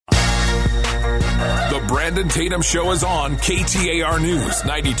The Brandon Tatum Show is on KTAR News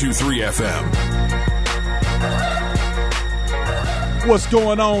 92.3 FM. What's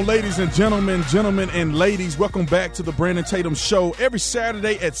going on, ladies and gentlemen and ladies? Welcome back to the Brandon Tatum Show every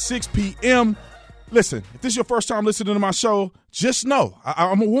Saturday at 6 p.m. Listen, if this is your first time listening to my show, just know,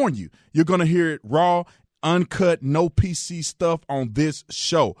 I'm going to warn you, you're going to hear it raw, uncut, no PC stuff on this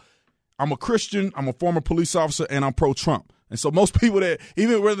show. I'm a Christian, I'm a former police officer, and I'm pro-Trump. And so most people that,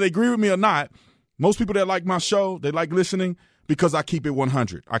 even whether they agree with me or not, most people that like my show, they like listening because I keep it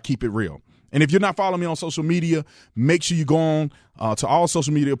 100. I keep it real. And if you're not following me on social media, make sure you go on to all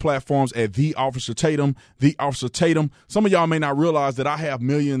social media platforms at The Officer Tatum. Some of y'all may not realize that I have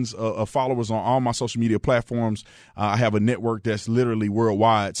millions of followers on all my social media platforms. I have a network that's literally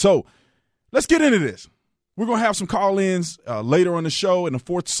worldwide. So let's get into this. We're going to have some call-ins later on the show in the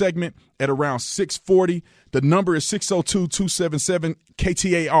fourth segment at around 6:40. The number is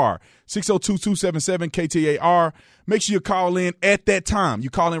 602-277-KTAR, 602-277-KTAR. Make sure you call in at that time. You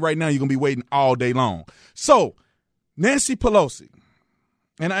call in right now, you're going to be waiting all day long. So, Nancy Pelosi,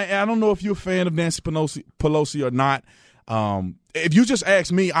 and I don't know if you're a fan of Nancy Pelosi or not. If you just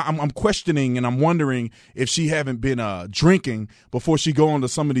ask me, I'm questioning and I'm wondering if she haven't been drinking before she go onto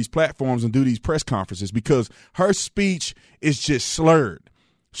some of these platforms and do these press conferences, because her speech is just slurred.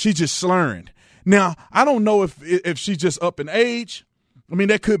 She's just slurring. Now, I don't know if she's just up in age. I mean,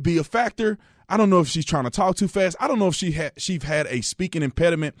 that could be a factor. I don't know if she's trying to talk too fast. I don't know if she's had a speaking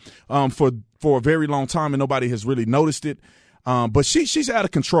impediment for a very long time and nobody has really noticed it. But she's out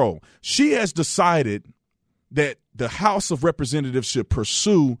of control. She has decided that the House of Representatives should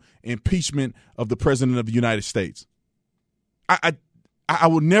pursue impeachment of the President of the United States. I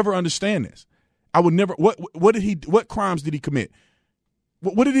would never understand this. I would never. What crimes did he commit?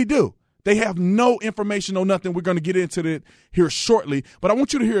 What did he do? They have no information or nothing. We're going to get into it here shortly, but I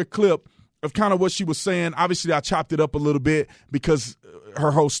want you to hear a clip of kind of what she was saying. Obviously, I chopped it up a little bit because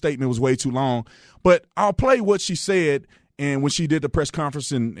her whole statement was way too long, but I'll play what she said and when she did the press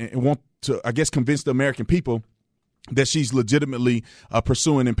conference and want to, I guess, convince the American people that she's legitimately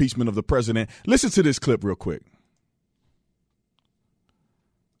pursuing impeachment of the president. Listen to this clip real quick.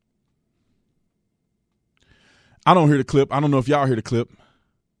 I don't hear the clip. I don't know if y'all hear the clip.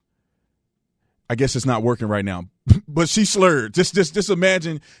 I guess it's not working right now, but she slurred. Just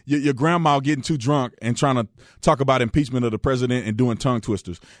imagine your grandma getting too drunk and trying to talk about impeachment of the president and doing tongue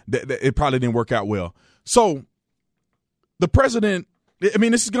twisters. It probably didn't work out well. So the president, I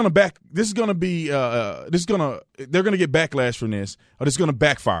mean, they're going to get backlash from this, or this is going to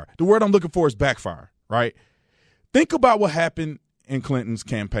backfire. The word I'm looking for is backfire, right? Think about what happened in Clinton's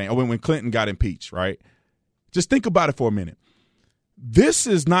campaign, or when Clinton got impeached, right? Just think about it for a minute. This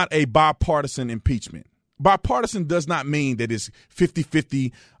is not a bipartisan impeachment. Bipartisan does not mean that it's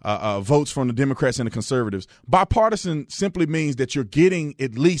 50-50 votes from the Democrats and the conservatives. Bipartisan simply means that you're getting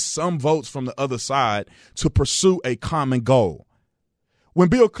at least some votes from the other side to pursue a common goal. When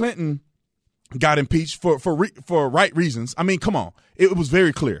Bill Clinton got impeached for right reasons, I mean, come on, it was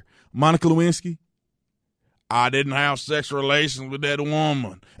very clear. Monica Lewinsky, I didn't have sexual relations with that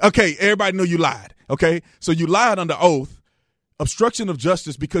woman. Okay, everybody knew you lied. Okay, so you lied under oath. Obstruction of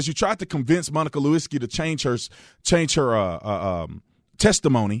justice because you tried to convince Monica Lewinsky to change her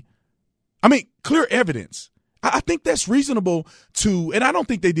testimony. I mean, clear evidence. I think that's reasonable to, and I don't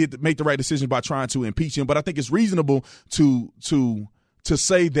think they did make the right decision by trying to impeach him, but I think it's reasonable to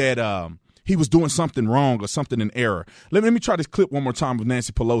say that he was doing something wrong or something in error. Let me try this clip one more time with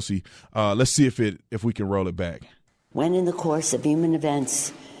Nancy Pelosi. Let's see if we can roll it back. When in the course of human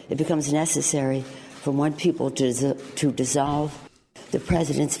events it becomes necessary for one people to dissolve the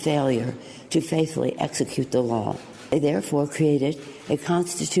president's failure to faithfully execute the law. They therefore created a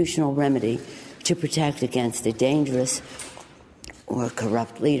constitutional remedy to protect against a dangerous or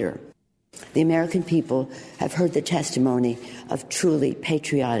corrupt leader. The American people have heard the testimony of truly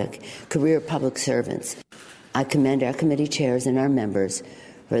patriotic career public servants. I commend our committee chairs and our members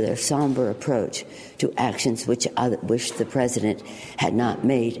for their somber approach to actions which the president had not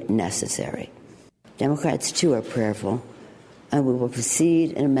made necessary. Democrats, too, are prayerful, and we will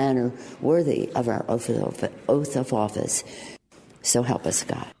proceed in a manner worthy of our oath of office. So help us,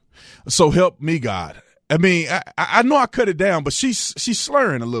 God. So help me, God. I mean, I know I cut it down, but she's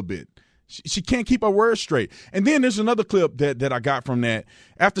slurring a little bit. She can't keep her words straight. And then there's another clip that I got from that.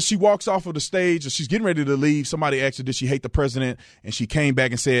 After she walks off of the stage, or she's getting ready to leave, somebody asked her, did she hate the president? And she came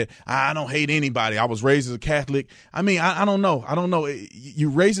back and said, I don't hate anybody. I was raised as a Catholic. I mean, I don't know. I don't know. You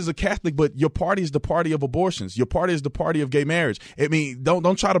raised as a Catholic, but your party is the party of abortions. Your party is the party of gay marriage. I mean,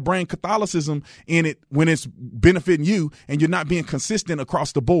 don't try to bring Catholicism in it when it's benefiting you and you're not being consistent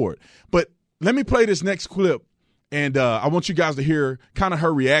across the board. But let me play this next clip, and I want you guys to hear kind of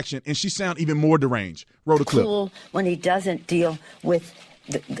her reaction, and she sound even more deranged. Roll the clip. Cool when he doesn't deal with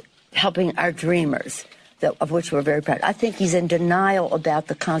helping our dreamers, of which we're very proud. I think he's in denial about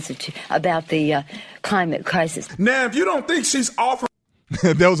the climate crisis. Now, if you don't think she's offering,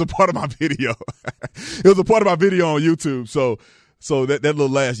 that was a part of my video. It was a part of my video on YouTube. So that little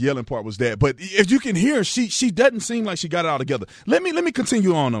last yelling part was that. But if you can hear, she doesn't seem like she got it all together. Let me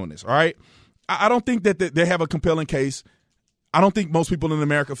continue on this. All right. I don't think that they have a compelling case. I don't think most people in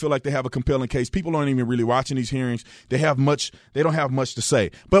America feel like they have a compelling case. People aren't even really watching these hearings. They don't have much to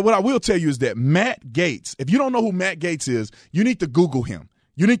say. But what I will tell you is that Matt Gaetz, if you don't know who Matt Gaetz is, you need to Google him.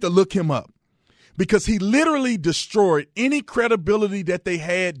 You need to look him up, because he literally destroyed any credibility that they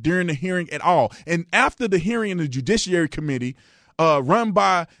had during the hearing at all. And after the hearing in the Judiciary Committee, run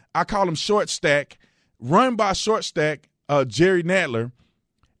by, I call him Short Stack, Jerry Nadler,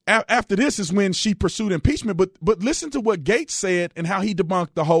 after this is when she pursued impeachment. But listen to what Gaetz said and how he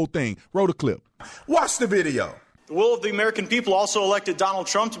debunked the whole thing. Roll the clip. Watch the video. The will of the American people also elected Donald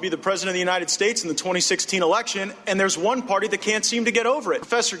Trump to be the president of the United States in the 2016 election, and there's one party that can't seem to get over it.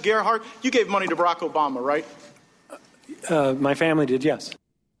 Professor Gerhardt, you gave money to Barack Obama, right? My family did, yes.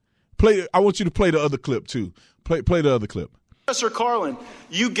 I want you to play the other clip too. Play the other clip. Professor Carlin,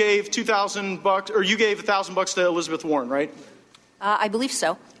 you gave $2,000, or you gave $1,000 to Elizabeth Warren, right? I believe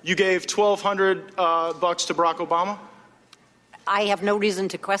so. You gave $1,200 to Barack Obama? I have no reason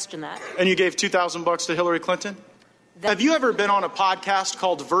to question that. And you gave $2,000 to Hillary Clinton? Have you ever been on a podcast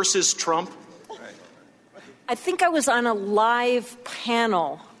called Versus Trump? I think I was on a live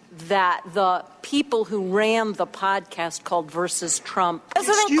panel that the people who ran the podcast called Versus Trump.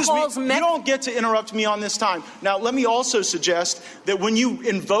 Excuse me, you don't get to interrupt me on this time. Now, let me also suggest that when you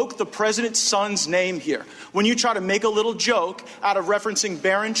invoke the president's son's name here, when you try to make a little joke out of referencing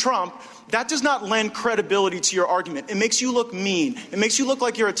Barron Trump, that does not lend credibility to your argument. It makes you look mean. It makes you look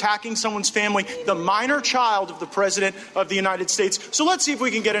like you're attacking someone's family, the minor child of the president of the United States. So let's see if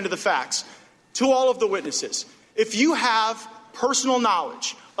we can get into the facts. To all of the witnesses, if you have personal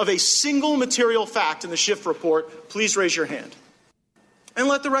knowledge of a single material fact in the Schiff report, please raise your hand. And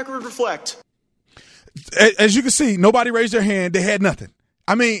let the record reflect. As you can see, nobody raised their hand. They had nothing.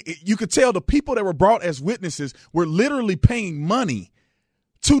 I mean, you could tell the people that were brought as witnesses were literally paying money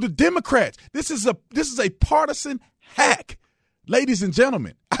to the Democrats. This is a partisan hack, ladies and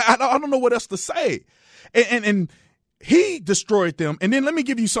gentlemen. I don't know what else to say. And he destroyed them. And then let me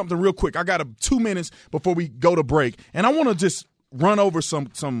give you something real quick. I got 2 minutes before we go to break. And I want to just run over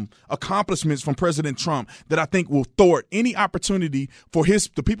some accomplishments from President Trump that I think will thwart any opportunity for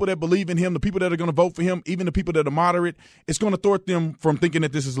the people that believe in him, the people that are going to vote for him, even the people that are moderate. It's going to thwart them from thinking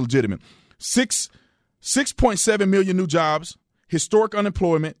that this is legitimate. 6.7 million new jobs, historic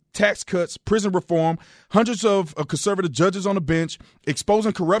unemployment, tax cuts, prison reform, hundreds of conservative judges on the bench,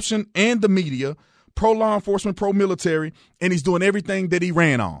 exposing corruption and the media, pro-law enforcement, pro-military, and he's doing everything that he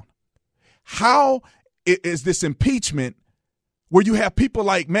ran on. How is this impeachment, where you have people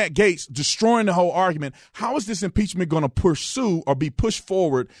like Matt Gaetz destroying the whole argument, how is this impeachment going to pursue or be pushed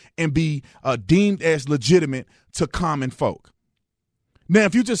forward and be deemed as legitimate to common folk? Now,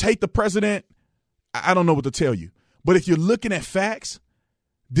 if you just hate the president, I don't know what to tell you. But if you're looking at facts,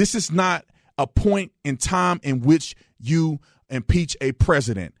 this is not a point in time in which you impeach a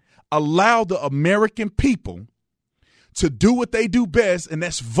president. Allow the American people to do what they do best, and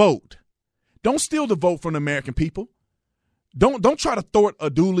that's vote. Don't steal the vote from the American people. Don't try to thwart a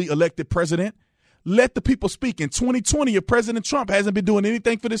duly elected president. Let the people speak. In 2020, if President Trump hasn't been doing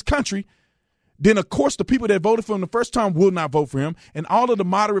anything for this country, then, of course, the people that voted for him the first time will not vote for him, and all of the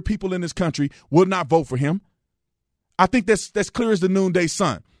moderate people in this country will not vote for him. I think that's clear as the noonday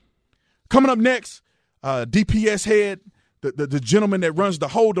sun. Coming up next, DPS head, the gentleman that runs the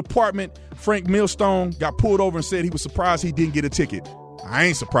whole department, Frank Millstone, got pulled over and said he was surprised he didn't get a ticket. I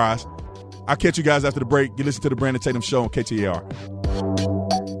ain't surprised. I'll catch you guys after the break. You listen to the Brandon Tatum Show on KTAR.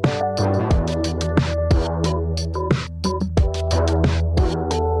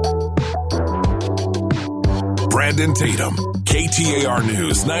 Brandon Tatum, KTAR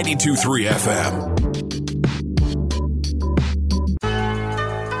News 92.3 FM.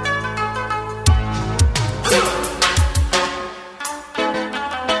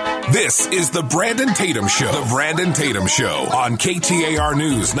 This is the Brandon Tatum Show. The Brandon Tatum Show on KTAR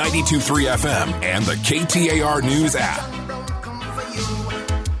News 92.3 FM and the KTAR News app.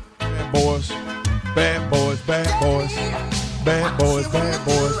 Bad boys, bad boys, bad boys, bad boys, bad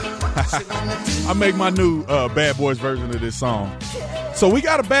boys. I make my new Bad Boys version of this song. So we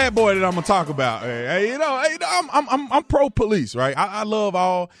got a bad boy that I'm gonna talk about. I'm pro police, right? I love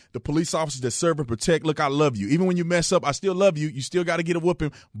all the police officers that serve and protect. Look, I love you. Even when you mess up, I still love you. You still got to get a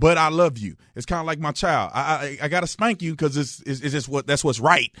whooping, but I love you. It's kind of like my child. I got to spank you because it's just that's what's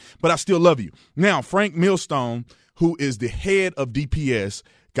right. But I still love you. Now, Frank Millstone, who is the head of DPS,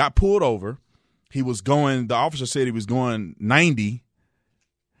 got pulled over. He was going. The officer said he was going 90.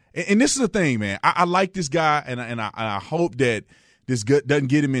 And this is the thing, man. I like this guy, and I hope that this doesn't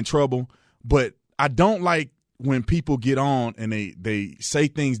get him in trouble, but I don't like when people get on and they say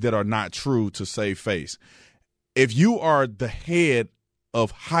things that are not true to save face. If you are the head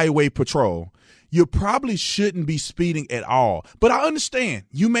of highway patrol, you probably shouldn't be speeding at all. But I understand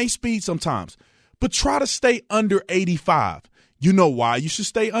you may speed sometimes, but try to stay under 85. You know why you should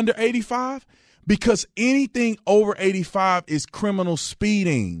stay under 85? Because anything over 85 is criminal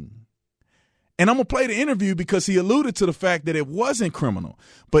speeding. And I'm going to play the interview because he alluded to the fact that it wasn't criminal.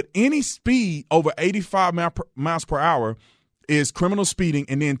 But any speed over 85 miles per hour is criminal speeding,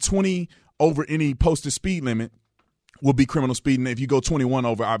 and then 20 over any posted speed limit will be criminal speeding. If you go 21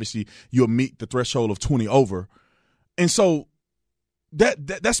 over, obviously you'll meet the threshold of 20 over. And so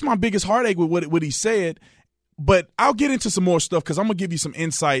that's my biggest heartache with what he said. But I'll get into some more stuff because I'm going to give you some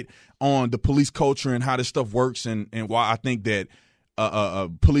insight on the police culture and how this stuff works and why I think that a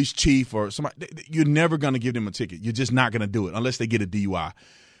police chief or somebody, you're never going to give them a ticket. You're just not going to do it unless they get a DUI.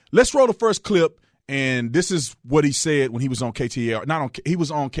 Let's roll the first clip, and this is what he said when he was on KTAR. He was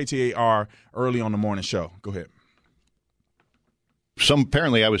on KTAR early on the morning show. Go ahead.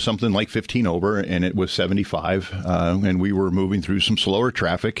 Apparently I was something like 15 over, and it was 75, and we were moving through some slower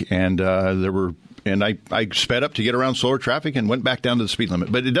traffic, and I sped up to get around slower traffic and went back down to the speed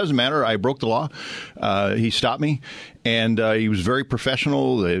limit. But it doesn't matter. I broke the law. He stopped me, and he was very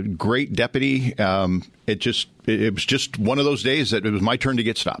professional, a great deputy. It was just one of those days that it was my turn to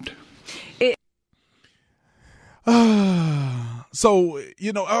get stopped. So,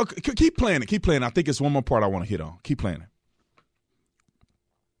 keep playing it. Keep playing it. I think it's one more part I want to hit on. Keep playing it.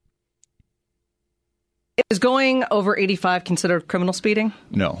 Is going over 85 considered criminal speeding?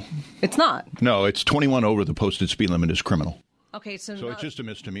 No. It's not? No, it's 21 over the posted speed limit is criminal. Okay, so it's just a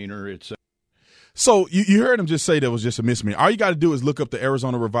misdemeanor. So you heard him just say that was just a misdemeanor. All you got to do is look up the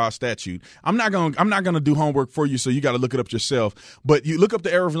Arizona revised statute. I'm not going to do homework for you, so you got to look it up yourself. But you look up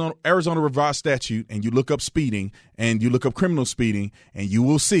the Arizona revised statute, and you look up speeding, and you look up criminal speeding, and you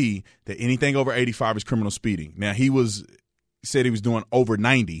will see that anything over 85 is criminal speeding. Now said he was doing over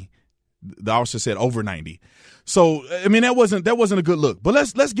 90. The officer said over 90. So, I mean, that wasn't a good look. But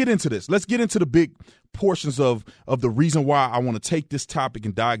let's get into this. Let's get into the big portions of the reason why I want to take this topic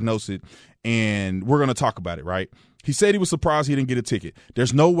and diagnose it, and we're going to talk about it, right? He said he was surprised he didn't get a ticket.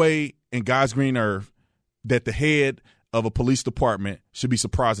 There's no way in God's green earth that the head of a police department should be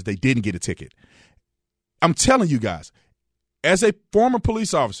surprised that they didn't get a ticket. I'm telling you guys, as a former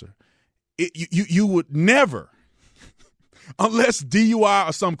police officer, you would never, unless DUI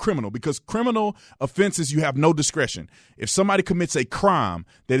or some criminal, because criminal offenses, you have no discretion. If somebody commits a crime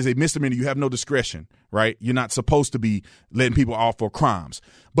that is a misdemeanor, you have no discretion, right? You're not supposed to be letting people off for crimes.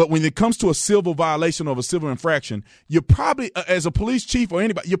 But when it comes to a civil violation or a civil infraction, you're probably, as a police chief or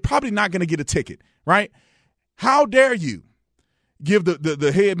anybody, you're probably not going to get a ticket, right? How dare you give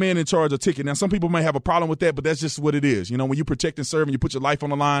the head man in charge a ticket? Now, some people may have a problem with that, but that's just what it is. When you protect and serve and you put your life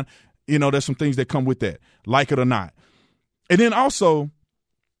on the line, there's some things that come with that, like it or not. And then also,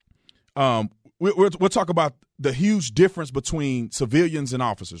 we'll talk about the huge difference between civilians and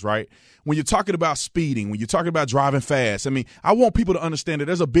officers, right? When you're talking about speeding, when you're talking about driving fast, I mean, I want people to understand that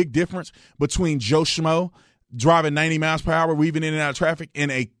there's a big difference between Joe Schmo driving 90 miles per hour, weaving in and out of traffic, and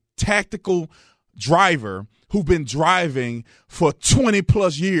a tactical driver who've been driving for 20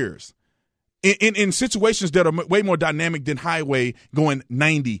 plus years in situations that are way more dynamic than highway going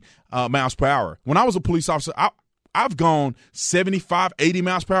 90 miles per hour. When I was a police officer, I've gone 75, 80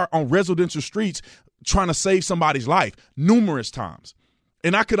 miles per hour on residential streets trying to save somebody's life numerous times.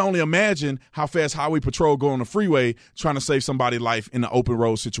 And I could only imagine how fast highway patrol go on the freeway trying to save somebody's life in an open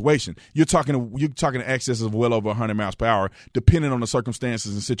road situation. You're talking excess of well over 100 miles per hour, depending on the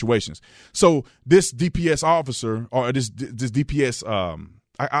circumstances and situations. So this DPS officer, or this DPS,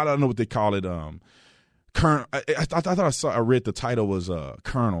 I don't know what they call it. Colonel. I thought I read the title was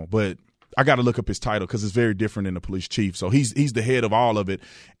Colonel, but I got to look up his title because it's very different than the police chief. So he's the head of all of it,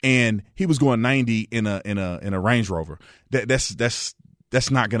 and he was going 90 in a Range Rover. That's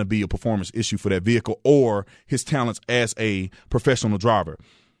not going to be a performance issue for that vehicle or his talents as a professional driver.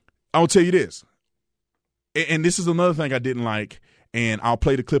 I'll tell you this, and this is another thing I didn't like, and I'll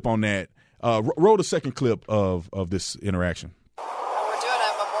play the clip on that. Roll the second clip of this interaction.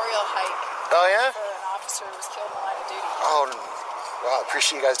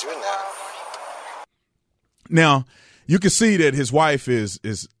 appreciate you guys doing that. Now, you can see that his wife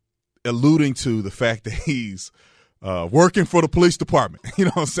is alluding to the fact that he's working for the police department. You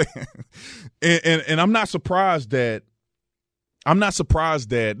know what I'm saying? And I'm not surprised that.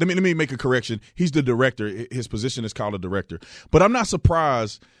 Let me make a correction. He's the director. His position is called a director. But I'm not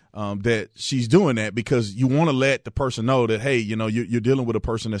surprised that she's doing that, because you want to let the person know that, hey, you know, you're dealing with a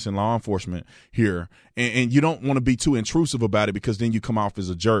person that's in law enforcement here, and you don't want to be too intrusive about it, because then you come off as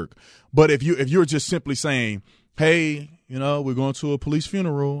a jerk. But if you're just simply saying, hey, you know, we're going to a police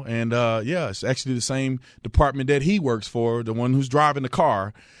funeral, and it's actually the same department that he works for, the one who's driving the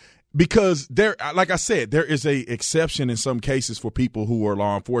car. Because there, like I said, there is a exception in some cases for people who are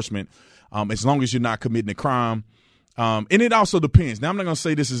law enforcement, as long as you're not committing a crime. And it also depends. Now, I'm not going to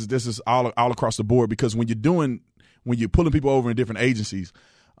say this is all across the board, because when you're pulling people over in different agencies,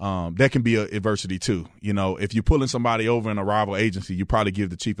 that can be a adversity too. You know, if you're pulling somebody over in a rival agency, you probably give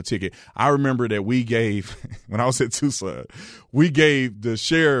the chief a ticket. I remember that we gave, when I was at Tucson, we gave the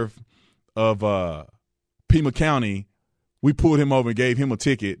sheriff of Pima County, we pulled him over and gave him a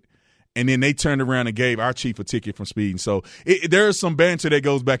ticket. And then they turned around and gave our chief a ticket from speeding. So there is some banter that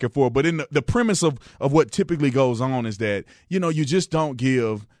goes back and forth. But in the premise of what typically goes on is that, you know, you just don't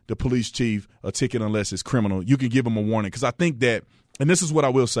give the police chief a ticket unless it's criminal. You can give him a warning. Because I think that, and this is what I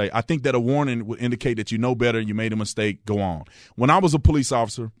will say, I think that a warning would indicate that you know better, you made a mistake, go on. When I was a police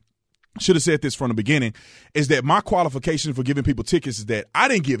officer, should have said this from the beginning, is that my qualification for giving people tickets is that I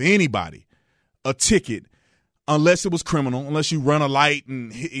didn't give anybody a ticket unless it was criminal, unless you run a light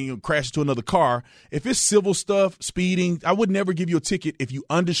and crash into another car. If it's civil stuff, speeding, I would never give you a ticket if you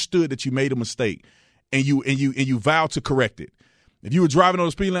understood that you made a mistake and you vowed to correct it. If you were driving on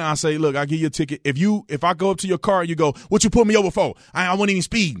the speed line, I say, look, I'll give you a ticket. If I go up to your car and you go, what you pulled me over for? I wasn't even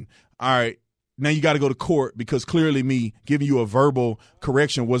speeding. All right, now you got to go to court, because clearly me giving you a verbal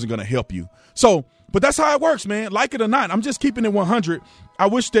correction wasn't going to help you. So, but that's how it works, man. Like it or not, I'm just keeping it 100. I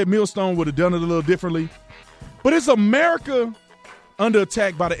wish that Millstone would have done it a little differently. But is America under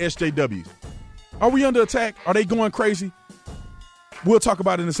attack by the SJWs? Are we under attack? Are they going crazy? We'll talk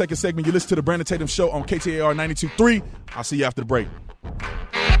about it in the second segment. You listen to the Brandon Tatum Show on KTAR 92.3. I'll see you after the break.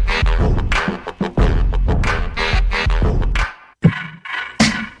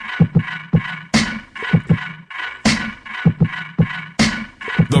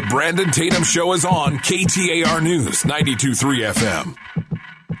 The Brandon Tatum Show is on KTAR News 92.3 FM.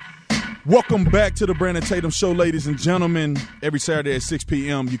 Welcome back to the Brandon Tatum Show, ladies and gentlemen. Every Saturday at 6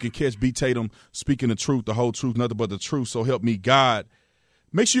 p.m., you can catch B. Tatum speaking the truth, the whole truth, nothing but the truth. So help me God.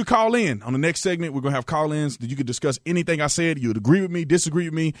 Make sure you call in. On the next segment, we're going to have call-ins that you can discuss anything I said. You would agree with me, disagree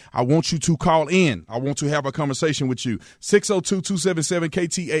with me. I want you to call in. I want to have a conversation with you.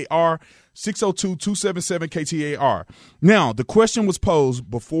 602-277-KTAR, 602-277-KTAR. Now, the question was posed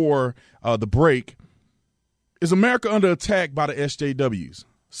before the break. Is America under attack by the SJWs?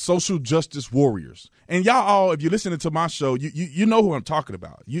 Social justice warriors. And y'all all, if you're listening to my show, you know who I'm talking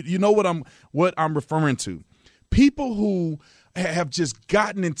about. You know what I'm referring to. People who have just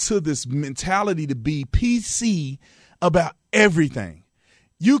gotten into this mentality to be PC about everything.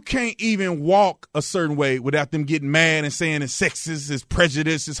 You can't even walk a certain way without them getting mad and saying it's sexist, it's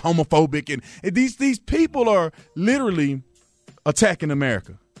prejudiced, it's homophobic, and these people are literally attacking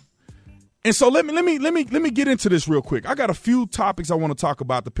America. And so let me get into this real quick. I got a few topics I want to talk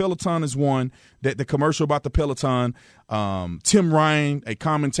about. The Peloton is one, that the commercial about the Peloton. Tim Ryan, a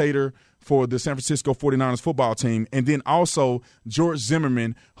commentator for the San Francisco 49ers football team, and then also George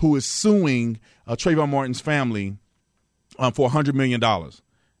Zimmerman, who is suing Trayvon Martin's family for $100 million.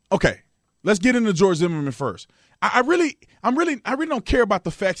 Okay, let's get into George Zimmerman first. I really don't care about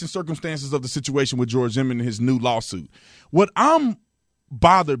the facts and circumstances of the situation with George Zimmerman and his new lawsuit. What I'm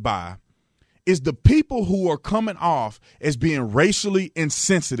bothered by is the people who are coming off as being racially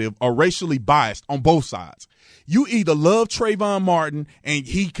insensitive or racially biased on both sides. You either love Trayvon Martin and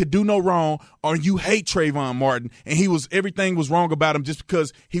he could do no wrong, or you hate Trayvon Martin and everything was wrong about him just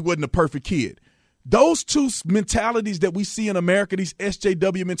because he wasn't a perfect kid. Those two mentalities that we see in America, these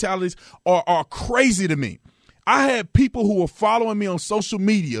SJW mentalities, are crazy to me. I had people who were following me on social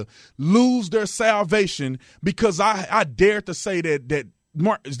media lose their salvation because I dared to say that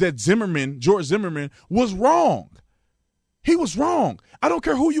George Zimmerman was wrong. He was wrong. I don't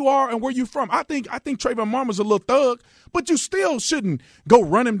care who you are and where you're from. I think Trayvon Martin was a little thug, but you still shouldn't go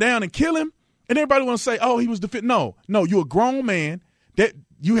run him down and kill him. And everybody want to say, oh, he was No, you're a grown man that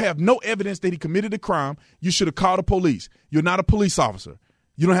you have no evidence that he committed a crime. You should have called the police. You're not a police officer.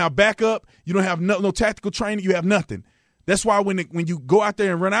 You don't have backup. You don't have no tactical training. You have nothing. That's why when you go out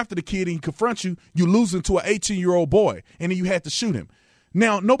there and run after the kid and he confronts you, you lose him to an 18-year-old boy, and then you had to shoot him.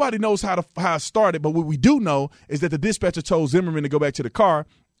 Now, nobody knows how it started, but what we do know is that the dispatcher told Zimmerman to go back to the car,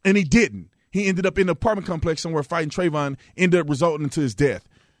 and he didn't. He ended up in an apartment complex somewhere fighting Trayvon, ended up resulting into his death.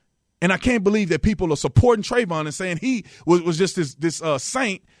 And I can't believe that people are supporting Trayvon and saying he was just this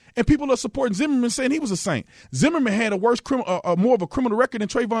saint, and people are supporting Zimmerman saying he was a saint. Zimmerman had a more of a criminal record than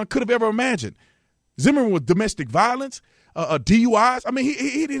Trayvon could have ever imagined. Zimmerman was domestic violence, DUIs. I mean,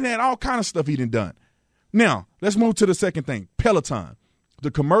 he didn't have all kind of stuff he didn't done. Now, let's move to the second thing, Peloton, the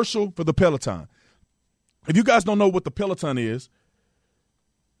commercial for the Peloton. If you guys don't know what the Peloton is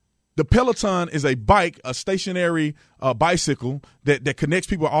a bike, a stationary bicycle that connects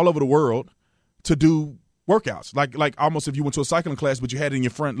people all over the world to do workouts, like almost if you went to a cycling class, but you had it in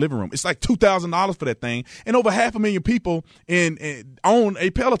your front living room. It's like $2,000 for that thing, and over 500,000 people own a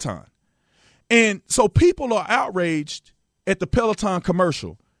Peloton. And so people are outraged at the Peloton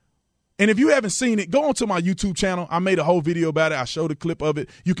commercial. And if you haven't seen it, go onto my YouTube channel. I made a whole video about it. I showed a clip of it.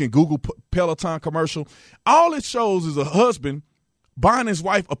 You can Google Peloton commercial. All it shows is a husband buying his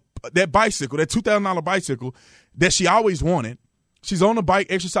wife that bicycle, that $2,000 bicycle that she always wanted. She's on the bike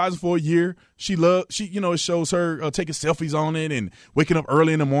exercising for a year. It shows her taking selfies on it and waking up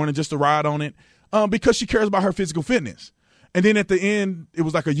early in the morning just to ride on it because she cares about her physical fitness. And then at the end, it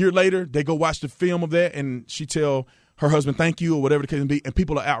was like a year later, they go watch the film of that, and she tell her husband thank you or whatever the case may be, and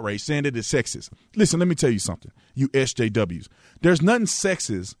people are outraged, saying that it's sexist. Listen, let me tell you something, you SJWs. There's nothing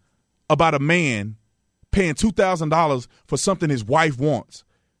sexist about a man paying $2,000 for something his wife wants.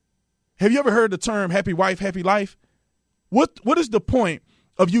 Have you ever heard the term happy wife, happy life? What is the point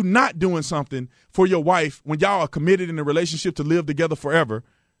of you not doing something for your wife when y'all are committed in a relationship to live together forever,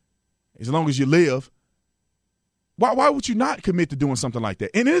 as long as you live? Why would you not commit to doing something like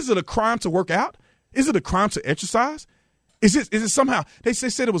that? And is it a crime to work out? Is it a crime to exercise? Is it somehow, they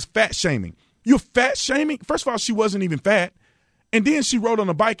said it was fat shaming. You're fat shaming? First of all, she wasn't even fat. And then she rode on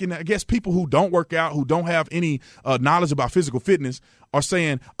a bike, and I guess people who don't work out, who don't have any knowledge about physical fitness are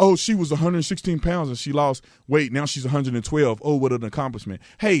saying, oh, she was 116 pounds and she lost weight. Now she's 112. Oh, what an accomplishment.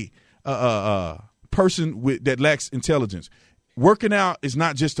 Hey, person that lacks intelligence, working out is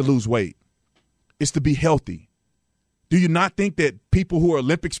not just to lose weight. It's to be healthy. Do you not think that people who are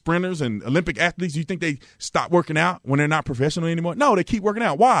Olympic sprinters and Olympic athletes, do you think they stop working out when they're not professional anymore? No, they keep working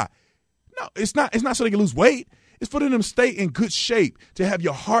out. Why? No, it's not so they can lose weight. It's for them to stay in good shape, to have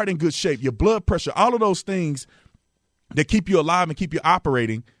your heart in good shape, your blood pressure, all of those things that keep you alive and keep you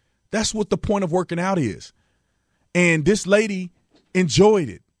operating. That's what the point of working out is. And this lady enjoyed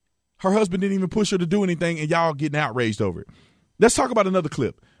it. Her husband didn't even push her to do anything, and y'all getting outraged over it. Let's talk about another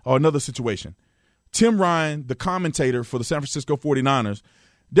clip or another situation. Tim Ryan, the commentator for the San Francisco 49ers,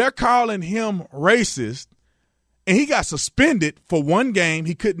 they're calling him racist, and he got suspended for one game.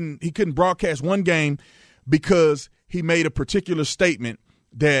 He couldn't broadcast one game because he made a particular statement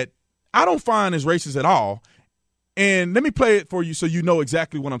that I don't find as racist at all. And let me play it for you so you know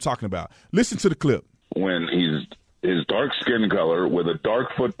exactly what I'm talking about. Listen to the clip. When he's his dark skin color with a dark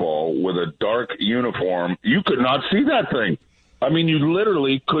football, with a dark uniform, you could not see that thing. I mean, you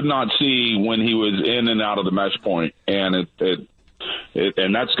literally could not see when he was in and out of the mesh point, and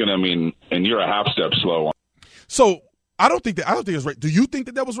and that's going to mean, and you're a half step slow. So I don't think it's right. Do you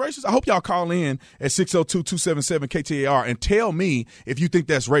think that was racist? I hope y'all call in at 602-277-KTAR and tell me if you think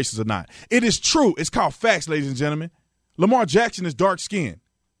that's racist or not. It is true. It's called facts, ladies and gentlemen. Lamar Jackson is dark skinned.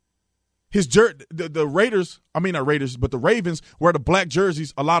 The Raiders, I mean not Raiders, but the Ravens wear the black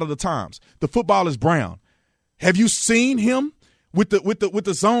jerseys a lot of the times. The football is brown. Have you seen him with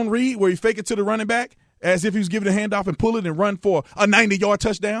the zone read where he fake it to the running back as if he was giving a handoff and pull it and run for a 90-yard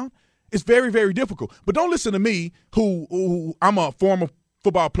touchdown? It's very, very difficult. But don't listen to me, who I'm a former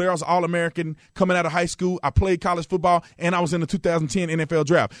football player. I was an All-American coming out of high school. I played college football, and I was in the 2010 NFL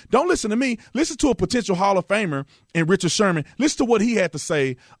draft. Don't listen to me. Listen to a potential Hall of Famer in Richard Sherman. Listen to what he had to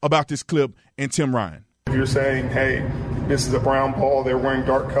say about this clip and Tim Ryan. If you're saying, hey, this is a brown ball, they're wearing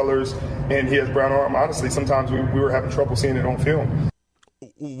dark colors, and he has brown arm, honestly, sometimes we were having trouble seeing it on film.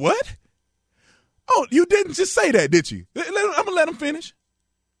 What? Oh, you didn't just say that, did you? I'm going to let him finish.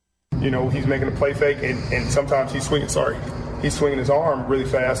 You know, he's making a play fake, and sometimes he's swinging his arm really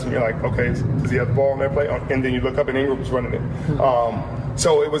fast, and you're like, okay, does he have the ball in that play? And then you look up, and Ingram's running it.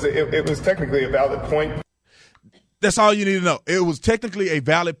 So it was technically a valid point. That's all you need to know. It was technically a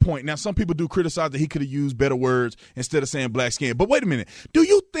valid point. Now, some people do criticize that he could have used better words instead of saying black skin. But wait a minute. Do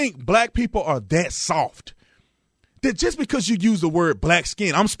you think black people are that soft that just because you use the word black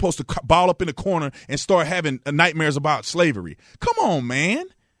skin, I'm supposed to ball up in the corner and start having nightmares about slavery? Come on, man.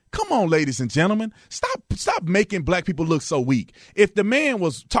 Come on, ladies and gentlemen. Stop making black people look so weak. If the man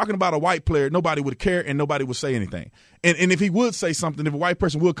was talking about a white player, nobody would care and nobody would say anything. And if he would say something, if a white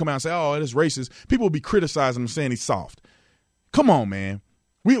person would come out and say, oh, that's racist, people would be criticizing him saying he's soft. Come on, man.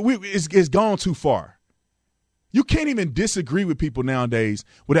 It's gone too far. You can't even disagree with people nowadays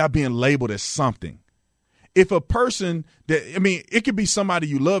without being labeled as something. If a person it could be somebody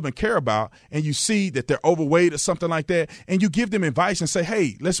you love and care about, and you see that they're overweight or something like that, and you give them advice and say,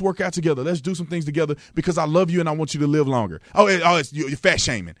 hey, let's work out together. Let's do some things together because I love you and I want you to live longer. You're fat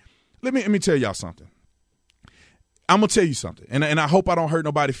shaming. Let me tell y'all something. I'm going to tell you something, and I hope I don't hurt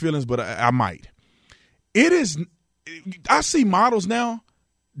nobody's feelings, but I might. I see models now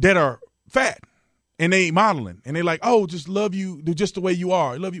that are fat, and they ain't modeling, and they're like, oh, just love you just the way you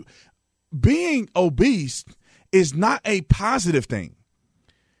are. I love you. Being obese is not a positive thing.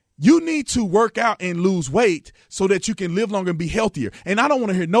 You need to work out and lose weight so that you can live longer and be healthier. And I don't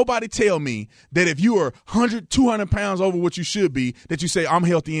want to hear nobody tell me that if you are 100, 200 pounds over what you should be, that you say, I'm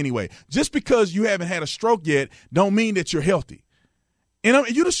healthy anyway. Just because you haven't had a stroke yet don't mean that you're healthy. And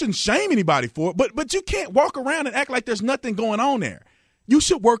you just shouldn't shame anybody for it, but you can't walk around and act like there's nothing going on there. You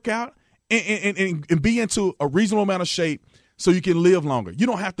should work out and be into a reasonable amount of shape so you can live longer. You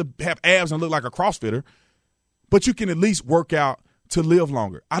don't have to have abs and look like a CrossFitter, but you can at least work out to live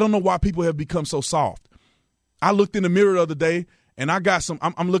longer. I don't know why people have become so soft. I looked in the mirror the other day, and I got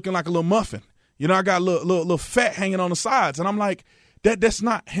I'm looking like a little muffin. You know, I got a little fat hanging on the sides, and I'm like, that's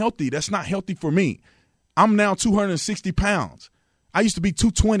not healthy. That's not healthy for me. I'm now 260 pounds. I used to be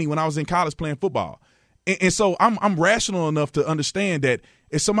 220 when I was in college playing football. And so I'm rational enough to understand that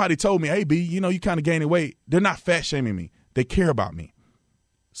if somebody told me, hey, B, you kind of gaining weight, they're not fat shaming me. They care about me.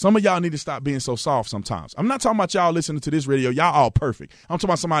 Some of y'all need to stop being so soft sometimes. I'm not talking about y'all listening to this radio. Y'all all perfect. I'm talking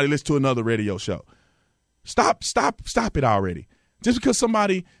about somebody listening to another radio show. Stop it already. Just because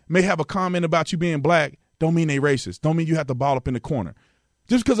somebody may have a comment about you being black don't mean they racist. Don't mean you have to ball up in the corner.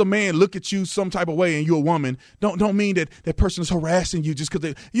 Just because a man look at you some type of way and you're a woman, don't mean that person is harassing you just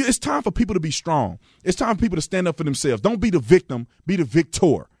because it's time for people to be strong. It's time for people to stand up for themselves. Don't be the victim, be the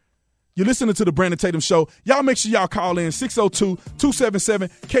victor. You're listening to the Brandon Tatum Show. Y'all make sure y'all call in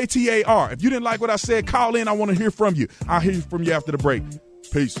 602-277-KTAR. If you didn't like what I said, call in. I want to hear from you. I'll hear from you after the break.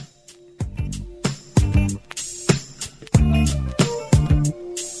 Peace.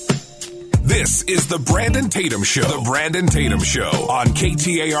 This is the Brandon Tatum Show. The Brandon Tatum Show on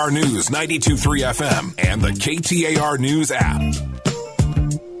KTAR News 92.3 FM and the KTAR News app.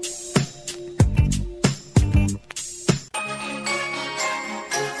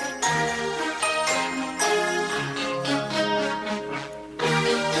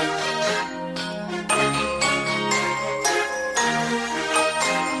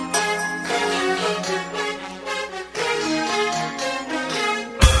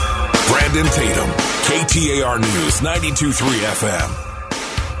 Brandon Tatum, KTAR News 92.3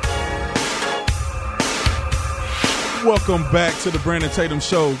 FM. Welcome back to the Brandon Tatum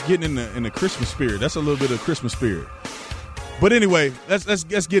Show. Getting in the Christmas spirit. That's a little bit of Christmas spirit. But anyway, let's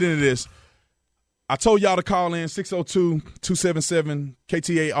get into this. I told y'all to call in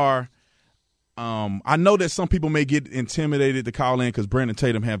 602-277-KTAR. I know that some people may get intimidated to call in because Brandon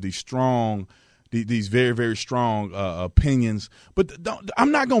Tatum have these very, very strong opinions. But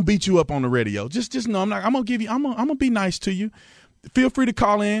I'm not gonna beat you up on the radio. Just know I'm gonna give you. I'm gonna be nice to you. Feel free to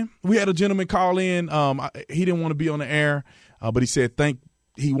call in. We had a gentleman call in. He didn't want to be on the air, but he said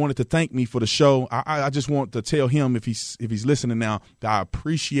he wanted to thank me for the show. I just want to tell him if he's listening now that I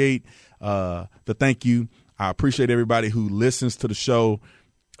appreciate the thank you. I appreciate everybody who listens to the show.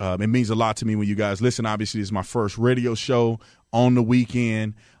 It means a lot to me when you guys listen. Obviously, it's my first radio show on the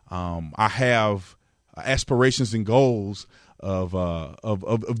weekend. I have aspirations and goals of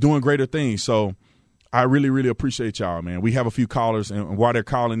doing greater things. So I really, really appreciate y'all, man. We have a few callers, and while they're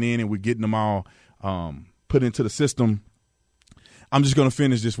calling in and we're getting them all put into the system, I'm just going to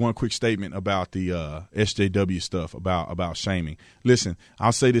finish this one quick statement about the SJW stuff, about shaming. Listen,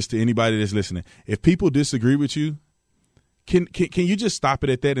 I'll say this to anybody that's listening. If people disagree with you, can you just stop it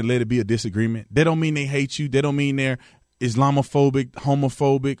at that and let it be a disagreement? They don't mean they hate you. They don't mean they're Islamophobic,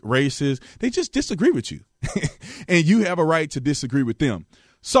 homophobic, racist. They just disagree with you. And you have a right to disagree with them.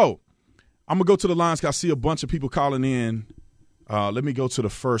 So I'm going to go to the lines because I see a bunch of people calling in. Let me go to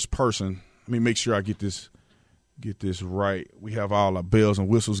the first person. Let me make sure I get this right. We have all our bells and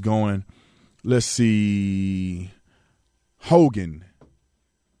whistles going. Let's see. Hogan.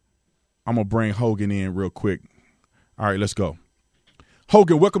 I'm going to bring Hogan in real quick. All right, let's go.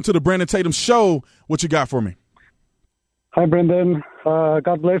 Hogan, welcome to the Brandon Tatum Show. What you got for me? Hi, Brendan.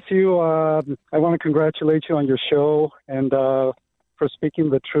 God bless you. I want to congratulate you on your show. And for speaking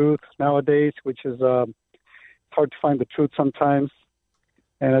the truth nowadays, which is it's hard to find the truth sometimes.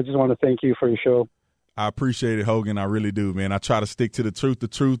 And I just want to thank you for your show. I appreciate it, Hogan. I really do, man. I try to stick to the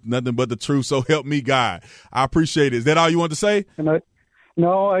truth, nothing but the truth. So help me God. I appreciate it. Is that all you want to say?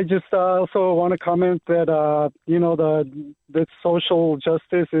 No, I just also want to comment that, the social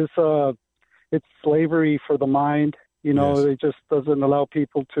justice is it's slavery for the mind. Yes. It just doesn't allow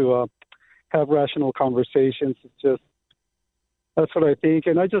people to have rational conversations. It's just, that's what I think.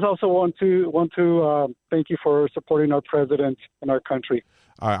 And I just also want to thank you for supporting our president and our country.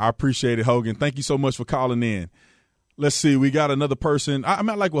 All right, I appreciate it, Hogan. Thank you so much for calling in. Let's see. We got another person. I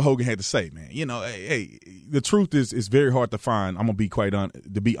like what Hogan had to say, man. Hey, the truth is very hard to find. I'm gonna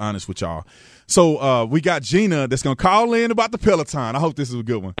be honest with y'all. So we got Gina that's gonna call in about the Peloton. I hope this is a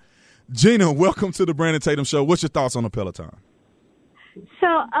good one. Gina, welcome to the Brandon Tatum Show. What's your thoughts on the Peloton?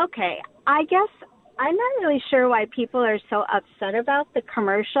 So, okay, I guess I'm not really sure why people are so upset about the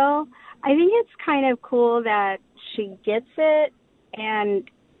commercial. I think it's kind of cool that she gets it and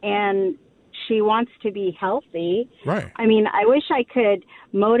she wants to be healthy. Right. I mean, I wish I could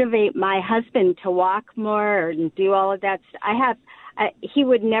motivate my husband to walk more and do all of that. He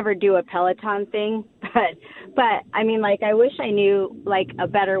would never do a Peloton thing, but I mean, like, I wish I knew like a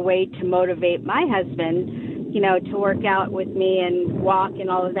better way to motivate my husband, to work out with me and walk and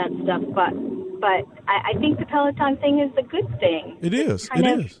all of that stuff. But I think the Peloton thing is a good thing. It is. It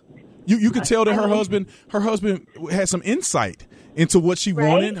is. You could tell that her husband had some insight into what she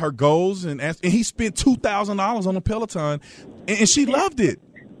wanted, her goals, and he spent $2,000 on a Peloton, and she loved it.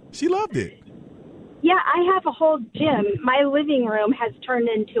 She loved it. Yeah, I have a whole gym. My living room has turned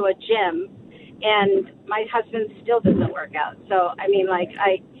into a gym, and my husband still doesn't work out. So, I mean, like,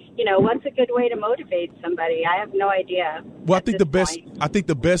 what's a good way to motivate somebody? I have no idea. Well, I think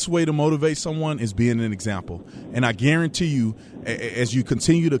the best way to motivate someone is being an example. And I guarantee you, as you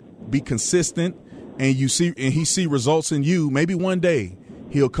continue to be consistent and he see results in you, maybe one day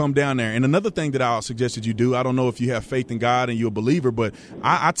he'll come down there. And another thing that I'll suggest that you do, I don't know if you have faith in God and you're a believer, but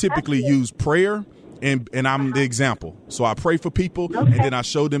I typically use prayer. And I'm the example. So I pray for people, and then I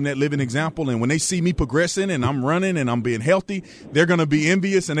show them that living example. And when they see me progressing and I'm running and I'm being healthy, they're going to be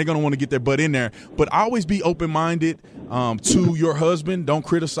envious and they're going to want to get their butt in there. But always be open-minded to your husband. Don't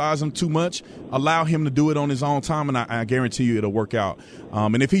criticize him too much. Allow him to do it on his own time, and I guarantee you it'll work out.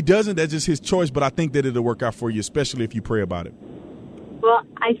 And if he doesn't, that's just his choice. But I think that it'll work out for you, especially if you pray about it. Well,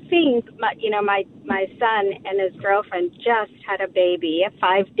 I think, my son and his girlfriend just had a baby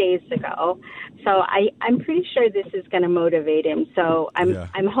 5 days ago. So I'm pretty sure this is going to motivate him. So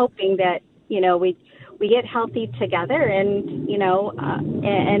I'm hoping that, we get healthy together and,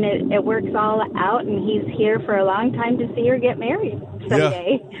 and it works all out, and he's here for a long time to see her get married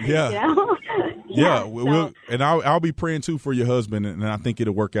someday. Yeah. And I'll be praying too for your husband, and I think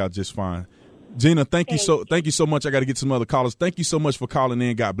it'll work out just fine. Gina, thank you so much. I got to get some other callers. Thank you so much for calling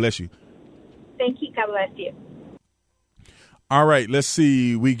in. God bless you. Thank you. God bless you. All right, let's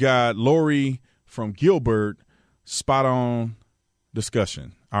see. We got Lori from Gilbert. Spot on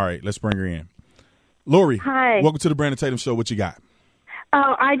discussion. All right, let's bring her in. Lori, hi. Welcome to the Brandon Tatum Show. What you got?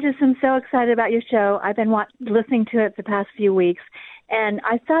 Oh, I just am so excited about your show. I've been listening to it the past few weeks, and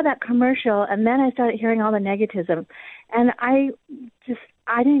I saw that commercial, and then I started hearing all the negativism, and I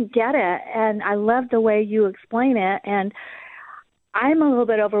didn't get it, and I love the way you explain it, and I'm a little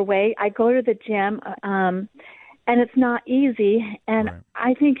bit overweight. I go to the gym, and it's not easy, and right.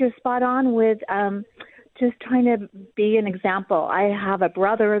 I think you're spot on with just trying to be an example. I have a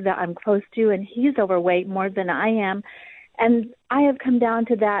brother that I'm close to, and he's overweight more than I am, and I have come down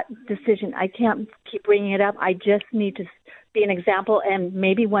to that decision. I can't keep bringing it up. I just need to be an example, and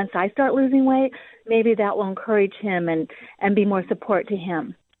maybe once I start losing weight, maybe that will encourage him and be more support to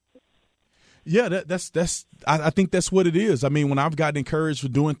him. Yeah, I think that's what it is. I mean, when I've gotten encouraged for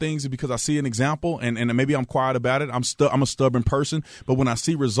doing things, it's because I see an example, and maybe I'm quiet about it. I'm a stubborn person, but when I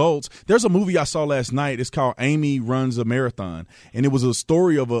see results, there's a movie I saw last night. It's called Amy Runs a Marathon, and it was a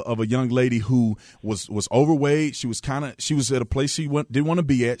story of a young lady who was overweight. She was at a place she didn't want to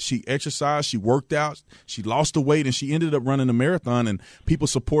be at. She exercised, she worked out, she lost the weight, and she ended up running a marathon. And people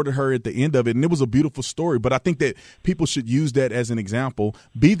supported her at the end of it, and it was a beautiful story. But I think that people should use that as an example.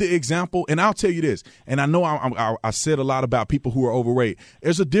 Be the example, and I'll tell you this, and I know I said a lot about people who are overweight.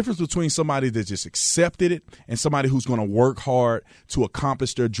 There's a difference between somebody that just accepted it and somebody who's going to work hard to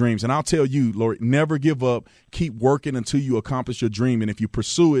accomplish their dreams. And I'll tell you, Lori, never give up. Keep working until you accomplish your dream. And if you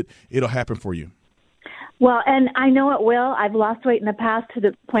pursue it, it'll happen for you. Well, and I know it will. I've lost weight in the past to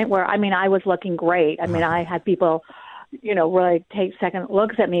the point where, I was looking great. I had people, really take second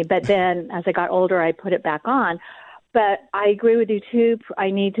looks at me. But then as I got older, I put it back on. But I agree with you, too. I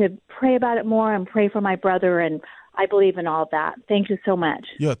need to pray about it more and pray for my brother, and I believe in all that. Thank you so much.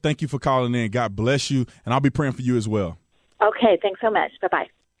 Yeah, thank you for calling in. God bless you, and I'll be praying for you as well. Okay, thanks so much. Bye-bye.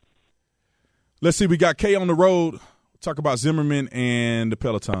 Let's see, we got Kay on the road. We'll talk about Zimmerman and the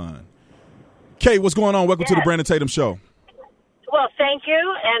Peloton. Kay, what's going on? Welcome to the Brandon Tatum Show. Well, thank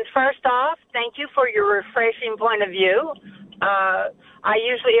you. And first off, thank you for your refreshing point of view. I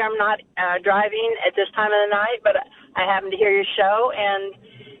usually am not driving at this time of the night, but I happened to hear your show, and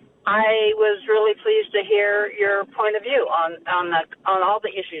I was really pleased to hear your point of view on all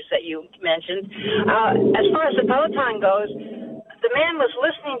the issues that you mentioned. As far as the Peloton goes, the man was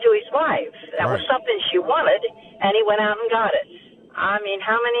listening to his wife. That was something she wanted, and he went out and got it. I mean,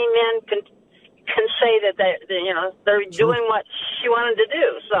 how many men can say that they're doing what she wanted to do?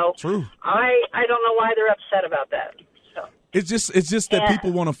 So I don't know why they're upset about that. So it's just that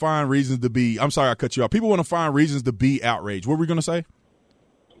people want to find reasons to be. I'm sorry, I cut you off. People want to find reasons to be outraged. What were we going to say?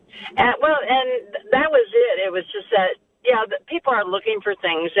 And that was it. It was just that people are looking for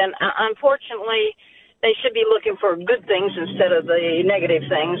things, and unfortunately, they should be looking for good things instead of the negative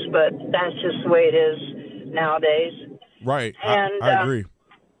things. But that's just the way it is nowadays. Right. And I agree.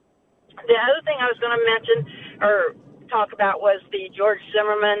 The other thing I was going to mention or talk about was the George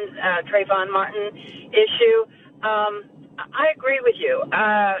Zimmerman, Trayvon Martin issue. I agree with you.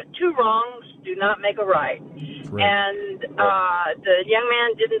 Two wrongs do not make a right. And the young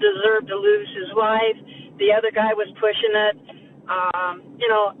man didn't deserve to lose his life. The other guy was pushing it.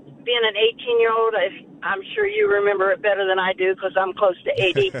 Being an 18-year-old, I'm sure you remember it better than I do because I'm close to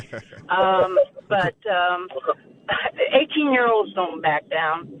 80. But 18-year-olds don't back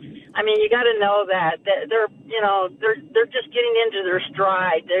down. I mean, you got to know that they're just getting into their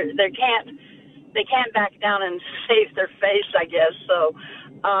stride. They can't back down and save their face, I guess. So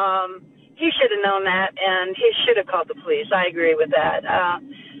he should have known that, and he should have called the police. I agree with that.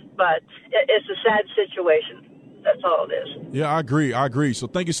 But it's a sad situation. That's all it is. Yeah, I agree. So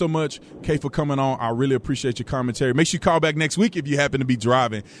thank you so much, Kay, for coming on. I really appreciate your commentary. Make sure you call back next week if you happen to be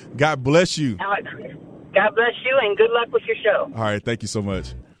driving. God bless you. God bless you, and good luck with your show. All right, thank you so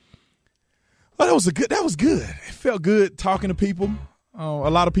much. Well, that was good. It felt good talking to people.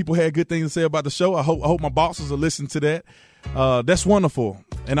 A lot of people had good things to say about the show. I hope my bosses will listen to that. That's wonderful.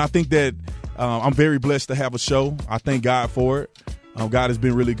 And I think that I'm very blessed to have a show. I thank God for it. God has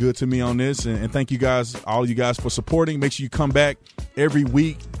been really good to me on this. And thank you guys, all of you guys, for supporting. Make sure you come back every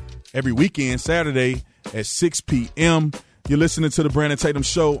weekend, Saturday at 6 p.m. You're listening to the Brandon Tatum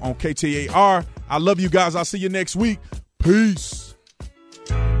Show on KTAR. I love you guys. I'll see you next week. Peace.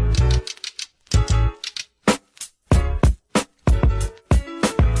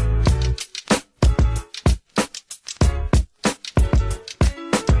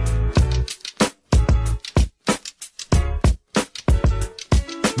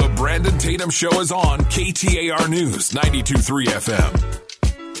 Brandon Tatum Show is on KTAR News 92.3 FM.